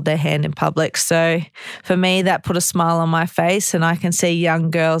to hold their hand in public. So for me, that put a smile on my face, and I can see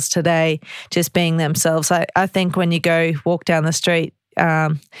young girls today just being themselves. I think when you go walk down the street,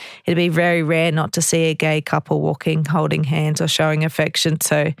 it'd be very rare not to see a gay couple walking, holding hands or showing affection.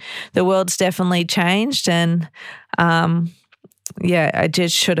 So the world's definitely changed, and it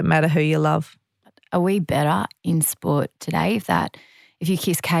just shouldn't matter who you love. Are we better in sport today if you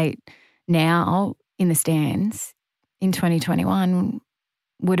kiss Kate now in the stands in 2021,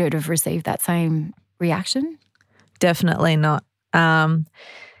 would it have received that same reaction? Definitely not. After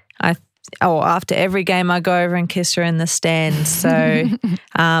every game I go over and kiss her in the stands. So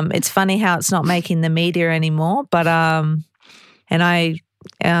it's funny how it's not making the media anymore. But and I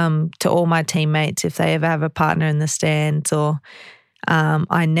to all my teammates, if they ever have a partner in the stands, or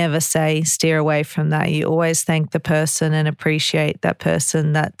I never say steer away from that. You always thank the person and appreciate that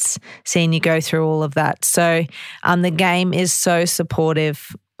person that's seen you go through all of that. So the game is so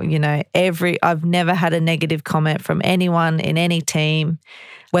supportive. You know, I've never had a negative comment from anyone in any team.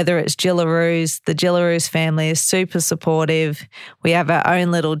 Whether it's Gillaroos, the Gillaroos family is super supportive. We have our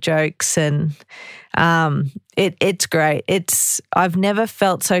own little jokes, and it's great. I've never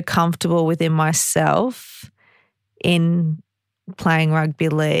felt so comfortable within myself in playing rugby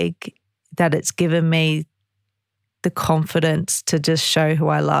league that it's given me the confidence to just show who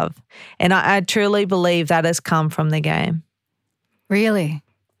I love. And I truly believe that has come from the game. Really?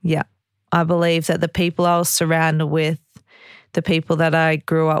 Yeah. I believe that the people I was surrounded with, the people that I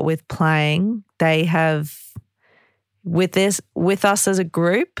grew up with playing, they have, with us as a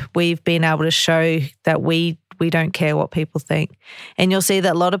group, we've been able to show that we don't care what people think. And you'll see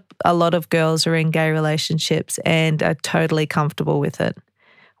that a lot of girls are in gay relationships and are totally comfortable with it.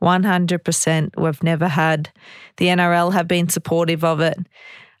 100%. We've never had, the NRL have been supportive of it.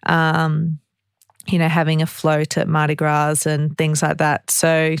 Having a float at Mardi Gras and things like that.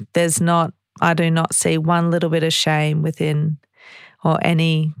 So I do not see one little bit of shame within or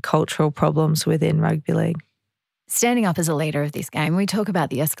any cultural problems within rugby league. Standing up as a leader of this game, we talk about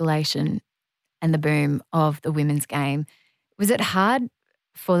the escalation and the boom of the women's game. Was it hard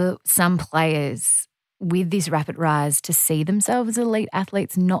for some players with this rapid rise to see themselves as elite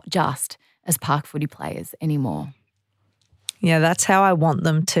athletes, not just as park footy players anymore? Yeah, that's how I want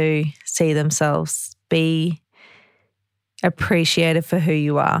them to see themselves. Be appreciated for who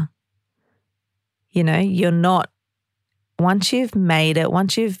you are. You know, you're not, once you've made it,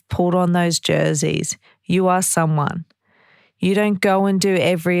 once you've pulled on those jerseys, you are someone. You don't go and do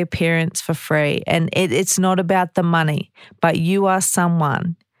every appearance for free. And it's not about the money, but you are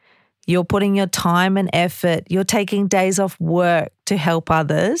someone. You're putting your time and effort. You're taking days off work to help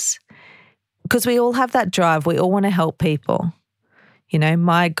others, because we all have that drive. We all want to help people. You know,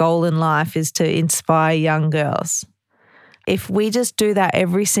 my goal in life is to inspire young girls. If we just do that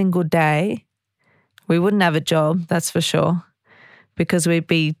every single day, we wouldn't have a job, that's for sure, because we'd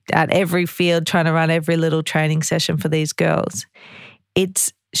be at every field trying to run every little training session for these girls.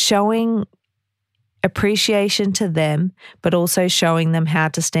 It's showing appreciation to them, but also showing them how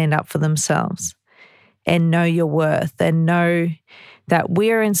to stand up for themselves and know your worth and know that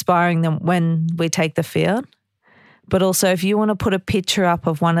we're inspiring them when we take the field. But also, if you want to put a picture up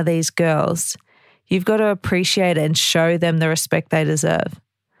of one of these girls, you've got to appreciate it and show them the respect they deserve.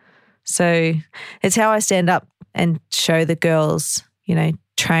 So it's how I stand up and show the girls, you know,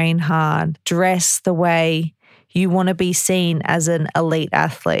 train hard, dress the way you want to be seen as an elite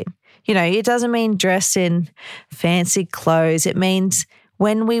athlete. You know, it doesn't mean dress in fancy clothes. It means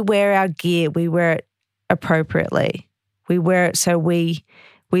when we wear our gear, we wear it appropriately. We wear it so we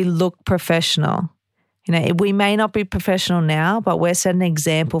look professional. You know, we may not be professional now, but we're setting an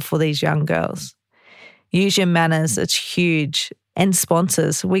example for these young girls. Use your manners. It's huge. And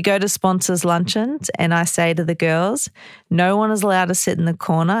sponsors. We go to sponsors' luncheons and I say to the girls, no one is allowed to sit in the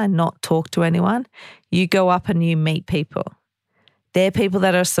corner and not talk to anyone. You go up and you meet people. They're people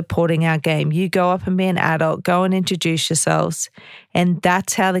that are supporting our game. You go up and be an adult, go and introduce yourselves. And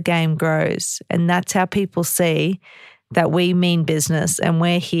that's how the game grows. And that's how people see that we mean business and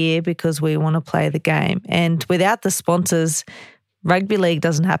we're here because we want to play the game. And without the sponsors, rugby league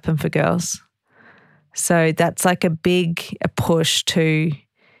doesn't happen for girls. So that's like a push to,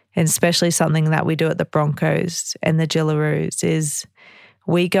 and especially something that we do at the Broncos and the Jillaroos, is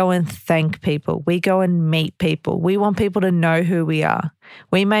we go and thank people. We go and meet people. We want people to know who we are.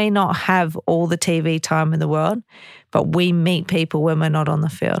 We may not have all the TV time in the world, but we meet people when we're not on the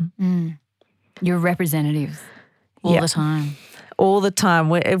field. You're representatives all the time. All the time.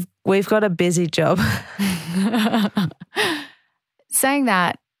 We've got a busy job. Saying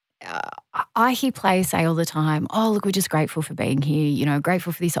that, I hear players say all the time, oh, look, we're just grateful for being here,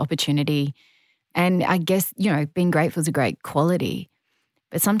 grateful for this opportunity. And I guess, being grateful is a great quality.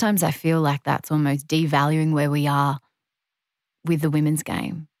 But sometimes I feel like that's almost devaluing where we are with the women's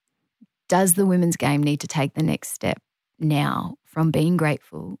game. Does the women's game need to take the next step now from being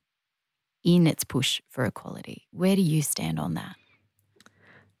grateful in its push for equality? Where do you stand on that?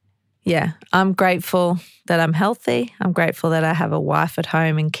 Yeah, I'm grateful that I'm healthy. I'm grateful that I have a wife at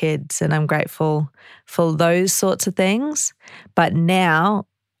home and kids, and I'm grateful for those sorts of things. But now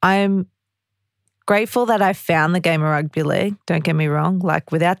I'm grateful that I found the game of rugby league. Don't get me wrong.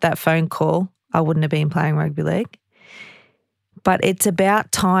 Like, without that phone call, I wouldn't have been playing rugby league. But it's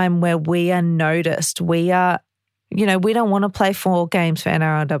about time where we are noticed. We are, we don't want to play 4 games for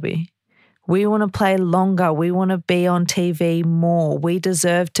NRLW. We want to play longer. We want to be on TV more. We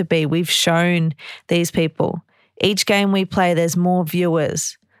deserve to be. We've shown these people. Each game we play, there's more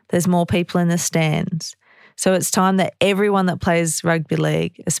viewers. There's more people in the stands. So it's time that everyone that plays rugby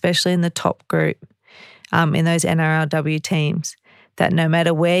league, especially in the top group, in those NRLW teams, that no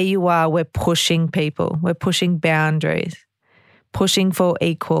matter where you are, we're pushing people. We're pushing boundaries, pushing for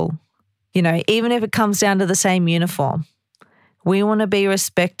equal. Even if it comes down to the same uniform, we want to be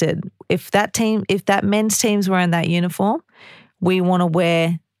respected. If that men's team's wearing that uniform, we want to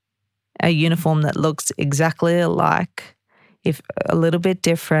wear a uniform that looks exactly alike, if a little bit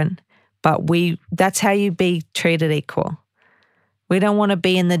different, but that's how you be treated equal. We don't want to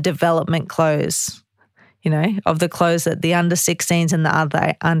be in the development clothes, of the clothes that the under 16s and the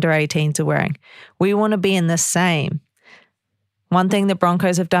other under 18s are wearing. We want to be in the same. One thing the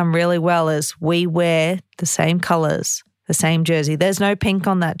Broncos have done really well is we wear the same colours, the same jersey. There's no pink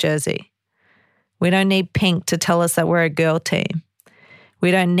on that jersey. We don't need pink to tell us that we're a girl team. We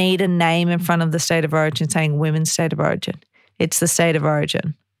don't need a name in front of the state of origin saying women's state of origin. It's the state of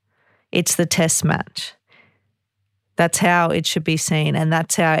origin. It's the test match. That's how it should be seen, and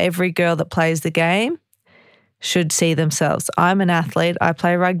that's how every girl that plays the game should see themselves. I'm an athlete. I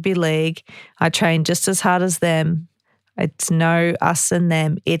play rugby league. I train just as hard as them. It's no us and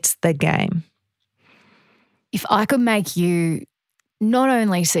them. It's the game. If I could make you not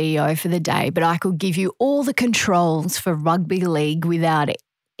only CEO for the day, but I could give you all the controls for rugby league without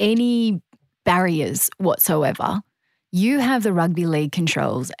any barriers whatsoever, you have the rugby league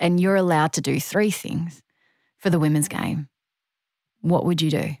controls and you're allowed to do 3 things for the women's game. What would you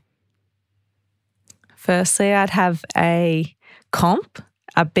do? Firstly, I'd have a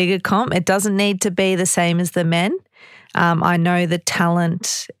bigger comp. It doesn't need to be the same as the men. I know the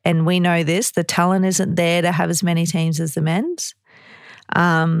talent, and we know this, the talent isn't there to have as many teams as the men's.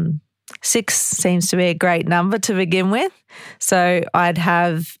 6 seems to be a great number to begin with. So I'd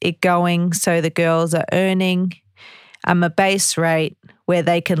have it going so the girls are earning a base rate where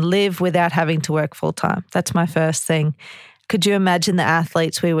they can live without having to work full time. That's my first thing. Could you imagine the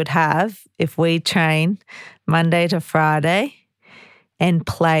athletes we would have if we train Monday to Friday and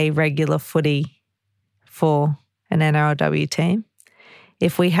play regular footy for an NRLW team?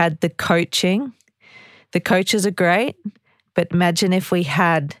 If we had the coaching, the coaches are great, but imagine if we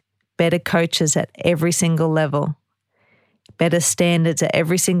had better coaches at every single level, better standards at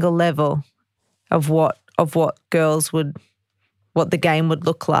every single level of what the game would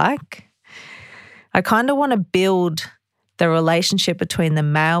look like. I kind of want to build the relationship between the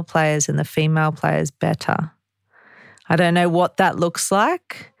male players and the female players better. I don't know what that looks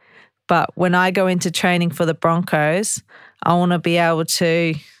like, but when I go into training for the Broncos, I want to be able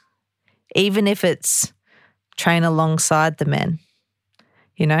to, even if it's train alongside the men,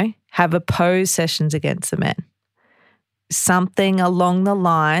 have opposed sessions against the men. Something along the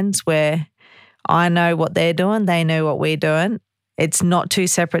lines where I know what they're doing, they know what we're doing. It's not 2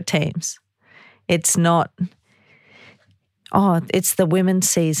 separate teams. It's not, it's the women's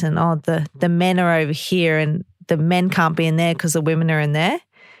season. The men are over here and the men can't be in there because the women are in there.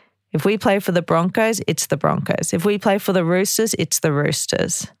 If we play for the Broncos, it's the Broncos. If we play for the Roosters, it's the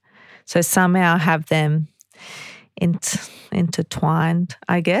Roosters. So somehow have them intertwined,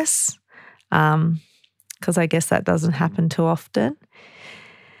 I guess. because I guess that doesn't happen too often.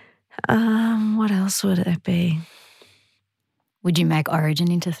 What else would it be? Would you make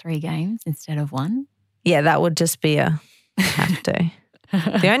Origin into 3 games instead of 1? Yeah, that would just be a have to.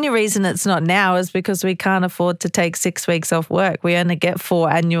 The only reason it's not now is because we can't afford to take 6 weeks off work. We only get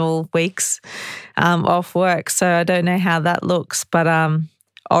 4 annual weeks off work. So I don't know how that looks. But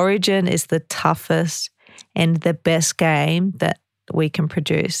Origin is the toughest and the best game that we can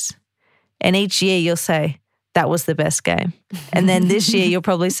produce. And each year you'll say, that was the best game. And then this year you'll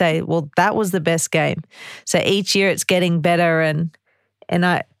probably say, well, that was the best game. So each year it's getting better. And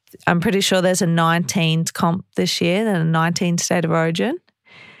I'm pretty sure there's a 19s comp this year and a 19 State of Origin.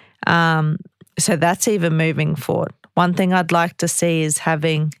 So that's even moving forward. One thing I'd like to see is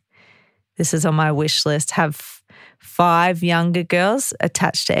this is on my wish list, have 5 younger girls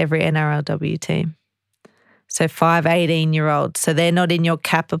attached to every NRLW team. So 5 18-year-olds. So they're not in your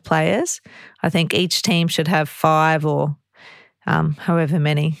Kappa players. I think each team should have 5 or however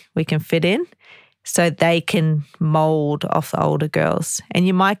many we can fit in so they can mould off the older girls. And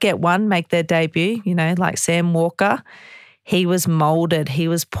you might get one make their debut, like Sam Walker. He was moulded. He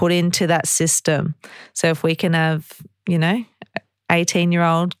was put into that system. So if we can have,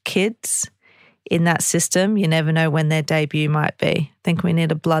 18-year-old kids in that system, you never know when their debut might be. I think we need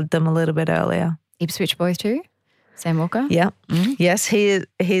to blood them a little bit earlier. Ipswich boys too? Sam Walker? Yeah. Mm-hmm. Yes,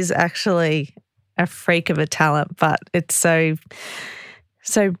 he's actually a freak of a talent, but it's so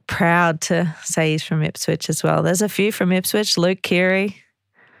proud to say he's from Ipswich as well. There's a few from Ipswich, Luke Keary.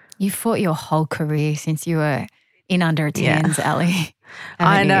 You fought your whole career since you were in under 10s, Ali.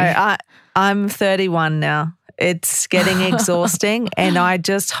 I know. I'm 31 now. It's getting exhausting and I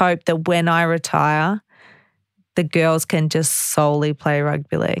just hope that when I retire, the girls can just solely play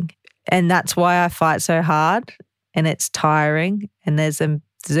rugby league. And that's why I fight so hard and it's tiring and there's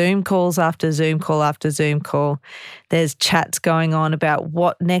Zoom calls after Zoom call after Zoom call. There's chats going on about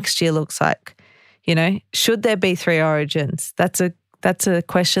what next year looks like. Should there be 3 Origins? That's a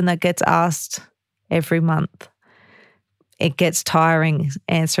question that gets asked every month. It gets tiring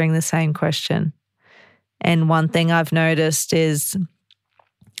answering the same question. And one thing I've noticed is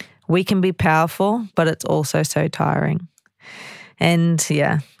we can be powerful, but it's also so tiring. And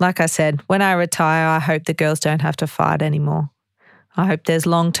yeah, like I said, when I retire, I hope the girls don't have to fight anymore. I hope there's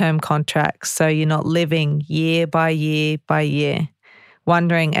long-term contracts so you're not living year by year by year,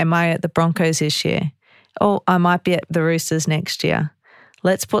 wondering, am I at the Broncos this year? Oh, I might be at the Roosters next year.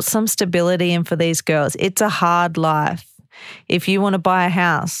 Let's put some stability in for these girls. It's a hard life. If you want to buy a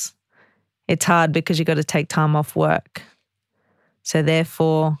house, it's hard because you've got to take time off work. So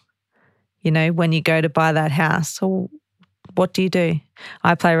therefore, when you go to buy that house, oh, what do you do?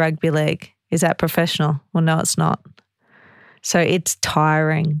 I play rugby league. Is that professional? Well, no, it's not. So it's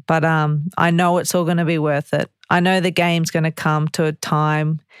tiring, but I know it's all going to be worth it. I know the game's going to come to a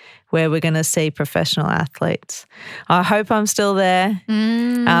time where we're going to see professional athletes. I hope I'm still there.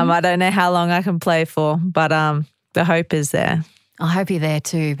 I don't know how long I can play for, but the hope is there. I hope you're there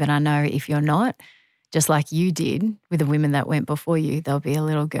too, but I know if you're not, just like you did with the women that went before you, there'll be a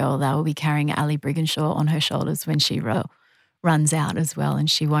little girl that will be carrying Ali Brigginshaw on her shoulders when she runs out as well,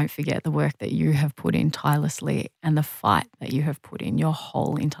 and she won't forget the work that you have put in tirelessly and the fight that you have put in your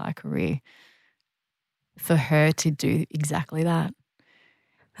whole entire career for her to do exactly that.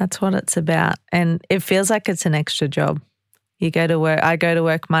 That's what it's about. And it feels like it's an extra job. You go to work, I go to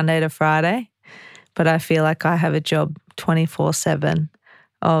work Monday to Friday, but I feel like I have a job 24/7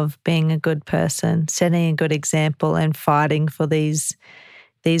 of being a good person, setting a good example and fighting for these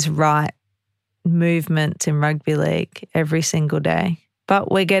right movements in rugby league every single day.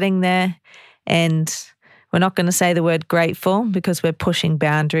 But we're getting there and we're not going to say the word grateful because we're pushing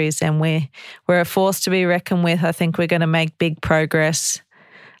boundaries and we're a force to be reckoned with. I think we're going to make big progress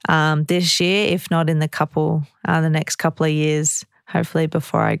this year, if not in the next couple of years, hopefully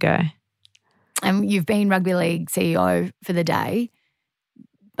before I go. And you've been rugby league CEO for the day,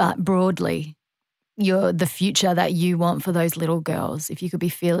 but broadly, you're the future that you want for those little girls. If you could be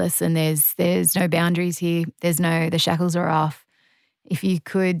fearless and there's no boundaries here, the shackles are off. If you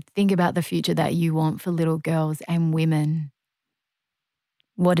could think about the future that you want for little girls and women,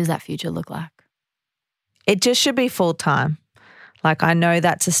 what does that future look like? It just should be full time. Like I know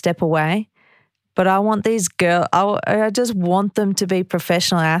that's a step away, but I want these girls, I just want them to be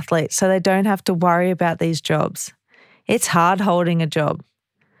professional athletes so they don't have to worry about these jobs. It's hard holding a job.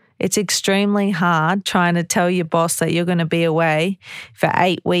 It's extremely hard trying to tell your boss that you're going to be away for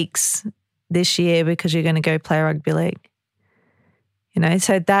 8 weeks this year because you're going to go play rugby league.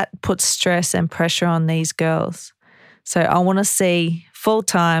 So that puts stress and pressure on these girls. So I want to see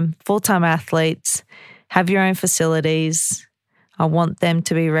full-time athletes have your own facilities. I want them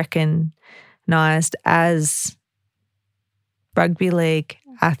to be recognised as rugby league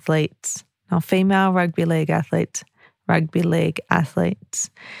athletes, not female rugby league athletes, rugby league athletes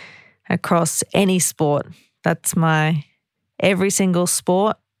across any sport. That's every single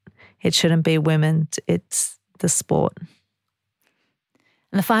sport. It shouldn't be women's, it's the sport.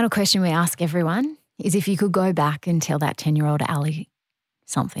 And the final question we ask everyone is, if you could go back and tell that 10-year-old Ali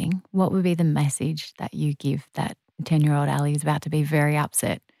something, what would be the message that you give that 10-year-old Ali is about to be very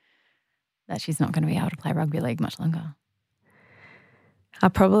upset that she's not going to be able to play rugby league much longer? I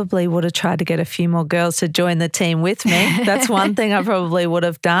probably would have tried to get a few more girls to join the team with me. That's one thing I probably would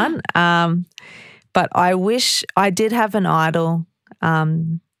have done. But I wish I did have an idol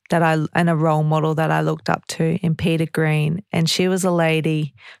and a role model that I looked up to in Peter Green. And she was a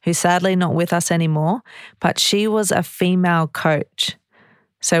lady who's sadly not with us anymore, but she was a female coach.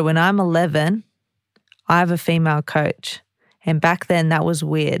 So when I'm 11, I have a female coach. And back then that was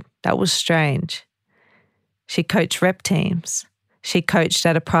weird. That was strange. She coached rep teams. She coached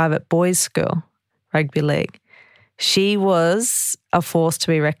at a private boys' school, rugby league. She was a force to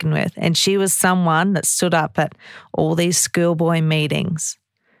be reckoned with. And she was someone that stood up at all these schoolboy meetings.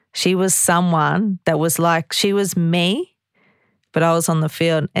 She was someone that was like, she was me, but I was on the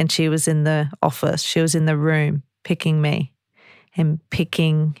field and she was in the office. She was in the room picking me and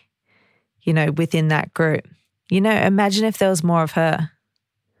picking, within that group. Imagine if there was more of her,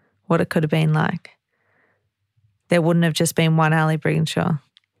 what it could have been like. There wouldn't have just been one Ali Brigginshaw.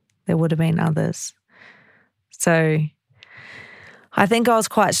 There would have been others. So I think I was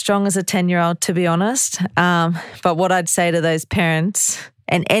quite strong as a 10-year-old, to be honest. But what I'd say to those parents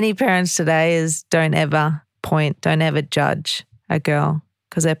and any parents today is don't ever judge a girl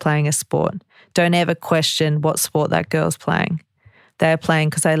because they're playing a sport. Don't ever question what sport that girl's playing. They're playing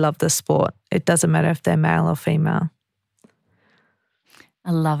because they love the sport. It doesn't matter if they're male or female.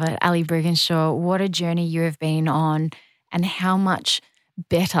 I love it. Ali Brigginshaw, what a journey you have been on, and how much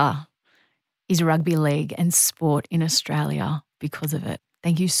better is rugby league and sport in Australia because of it.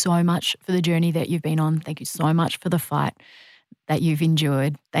 Thank you so much for the journey that you've been on. Thank you so much for the fight that you've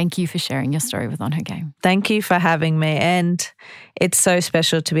endured. Thank you for sharing your story with On Her Game. Thank you for having me. And it's so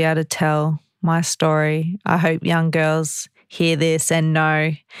special to be able to tell my story. I hope young girls hear this and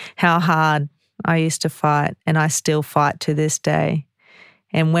know how hard I used to fight, and I still fight to this day.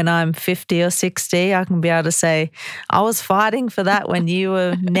 And when I'm 50 or 60, I can be able to say, I was fighting for that when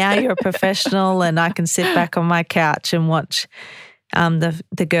now you're a professional, and I can sit back on my couch and watch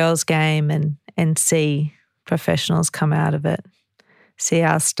the girls' game and see professionals come out of it, see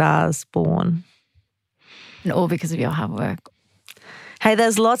our stars born. And all because of your hard work. Hey,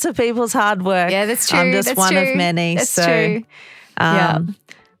 there's lots of people's hard work. Yeah, that's true. I'm just one of many. That's true.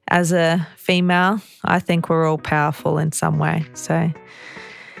 As a female, I think we're all powerful in some way. So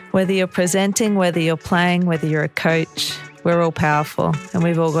whether you're presenting, whether you're playing, whether you're a coach, we're all powerful, and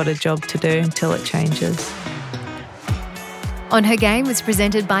we've all got a job to do until it changes. On Her Game was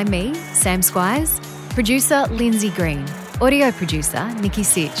presented by me, Sam Squires, producer Lindsay Green, audio producer Nikki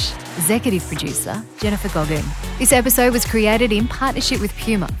Sitch, executive producer Jennifer Goggin. This episode was created in partnership with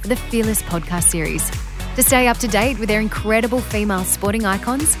Puma for the Fearless podcast series. To stay up to date with their incredible female sporting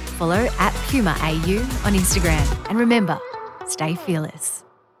icons, follow @PumaAU on Instagram. And remember, stay fearless.